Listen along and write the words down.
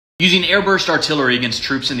Using airburst artillery against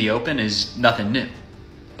troops in the open is nothing new,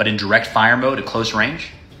 but in direct fire mode at close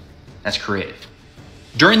range, that's creative.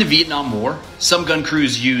 During the Vietnam War, some gun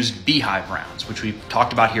crews used Beehive rounds, which we've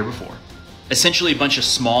talked about here before. Essentially a bunch of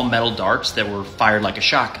small metal darts that were fired like a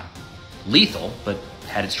shotgun. Lethal, but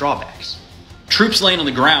had its drawbacks. Troops laying on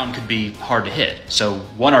the ground could be hard to hit, so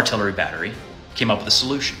one artillery battery came up with a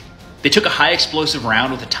solution. They took a high explosive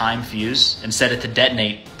round with a time fuse and set it to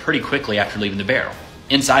detonate pretty quickly after leaving the barrel,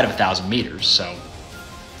 inside of 1,000 meters, so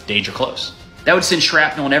danger close. That would send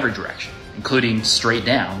shrapnel in every direction, including straight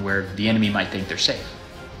down where the enemy might think they're safe.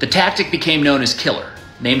 The tactic became known as Killer,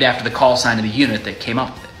 named after the call sign of the unit that came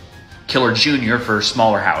up with it. Killer Jr. for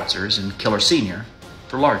smaller howitzers and Killer Senior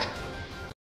for larger.